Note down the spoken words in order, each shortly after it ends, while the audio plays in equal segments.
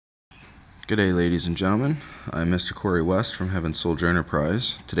G'day ladies and gentlemen, I'm Mr. Corey West from Heaven Soldier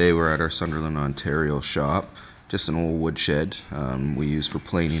Enterprise. Today we're at our Sunderland, Ontario shop, just an old woodshed we use for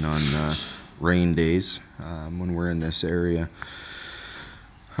planing on rain days when we're in this area.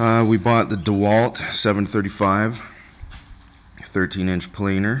 We bought the DeWalt 735 13-inch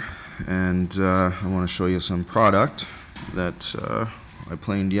planer, and I want to show you some product that I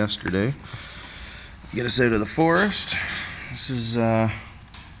planed yesterday. Get us out of the forest. This is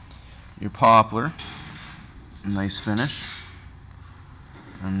your poplar, nice finish,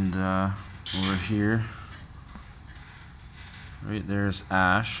 and over here, right there's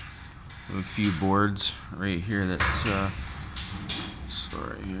ash. We have a few boards right here that,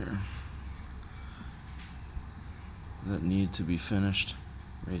 that need to be finished.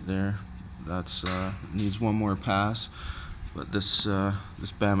 Right there, that's needs one more pass. But this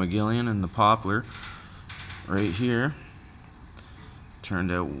Bamagillion and the poplar right here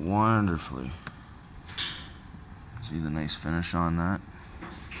turned out wonderfully. See the nice finish on that?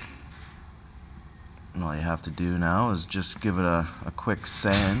 And all you have to do now is just give it a quick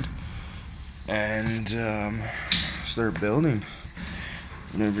sand and start building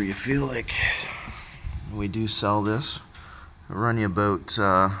whenever you feel like. We do sell this. It'll run you about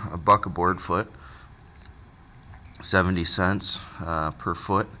 $1 a board foot, 70 cents per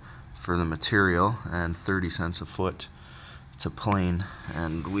foot for the material, and 30 cents a foot to plane.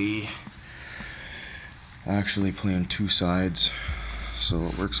 And we actually plane two sides, so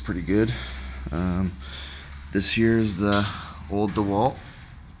it works pretty good. This here is the old DeWalt.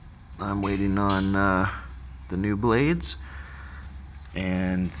 I'm waiting on the new blades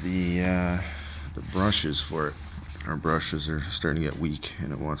and the brushes for it. Our brushes are starting to get weak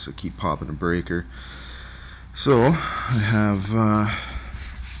and it wants to keep popping a breaker. So I have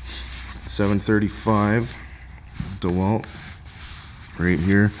 735 DeWalt right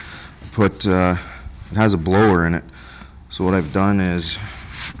here. It has a blower in it, so what I've done is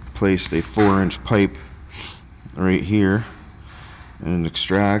placed a 4-inch pipe right here, and it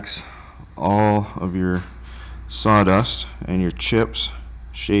extracts all of your sawdust and your chips,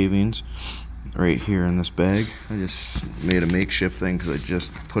 shavings, right here in this bag. I just made a makeshift thing because I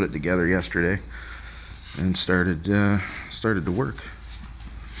just put it together yesterday and started to work.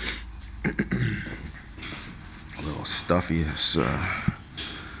 A little stuffy this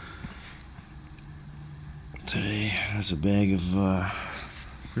today. There's a bag of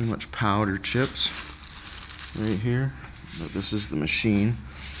pretty much powder chips right here, but this is the machine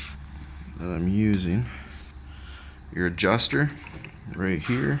that I'm using. Your adjuster right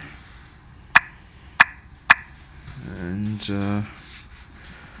here, and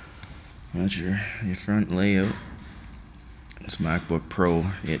that's your front layout. This MacBook Pro,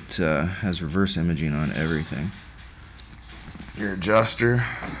 it has reverse imaging on everything. Your adjuster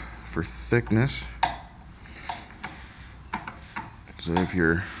for thickness. So if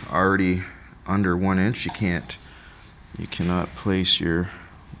you're already under 1 inch, you cannot place your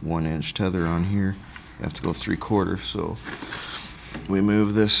 1-inch tether on here. You have to go 3/4. So we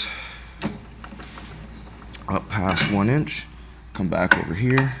move this up past 1 inch, come back over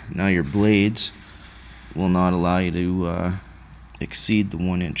here. Now your blades will not allow you to exceed the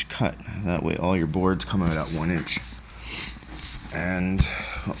 1-inch cut. That way all your boards come out at 1 inch. And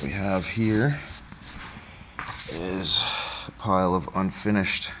what we have here is a pile of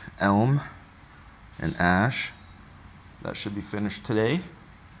unfinished elm and ash. That should be finished today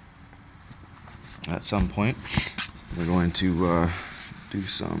at some point. We're going to do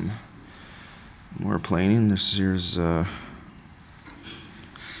some more planing. This here's more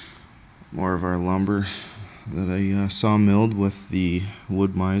of our lumber that I sawmilled with the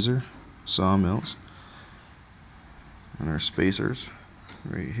Wood-Mizer sawmills, and our spacers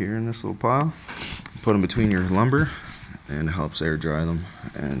right here in this little pile. Put them between your lumber, and it helps air dry them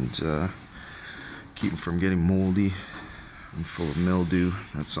and keep them from getting moldy and full of mildew.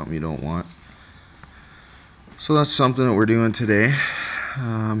 That's something you don't want. So that's something that we're doing today.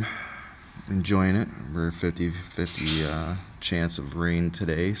 Enjoying it. We're 50-50 chance of rain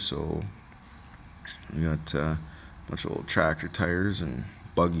today, so we got a bunch of old tractor tires and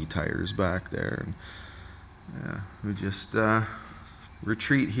buggy tires back there. And yeah, we just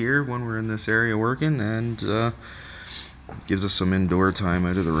retreat here when we're in this area working, and it gives us some indoor time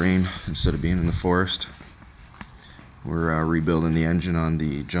out of the rain instead of being in the forest. We're rebuilding the engine on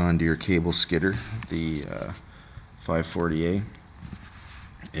the John Deere cable skidder, the 540A.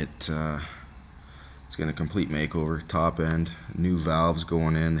 It's getting a complete makeover. Top end, new valves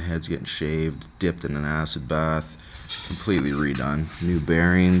going in, the head's getting shaved, dipped in an acid bath, completely redone. New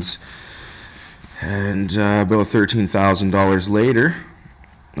bearings, and about $13,000 later,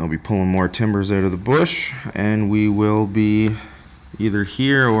 I'll be pulling more timbers out of the bush, and we will be either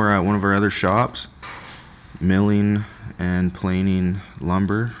here or at one of our other shops milling and planing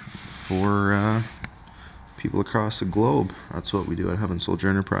lumber for people across the globe. That's what we do at Heaven Soldier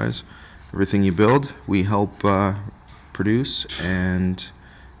Enterprise. Everything you build, we help produce and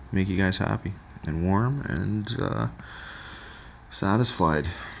make you guys happy and warm and satisfied.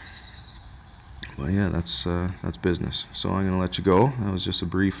 Well, yeah, that's business. So I'm going to let you go. That was just a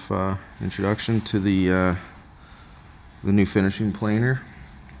brief introduction to the new finishing planer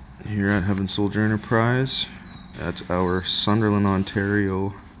here at Heaven Soldier Enterprise at our Sunderland,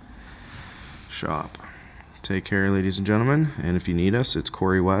 Ontario shop. Take care, ladies and gentlemen, and if you need us, it's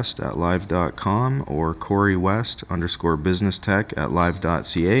Corey West at live.com or Corey West _business tech at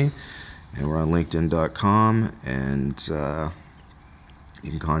live.ca, and we're on linkedin.com, and you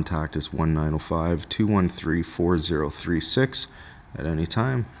can contact us 1-905-213-4036 at any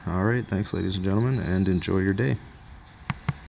time. All right, thanks, ladies and gentlemen, and enjoy your day.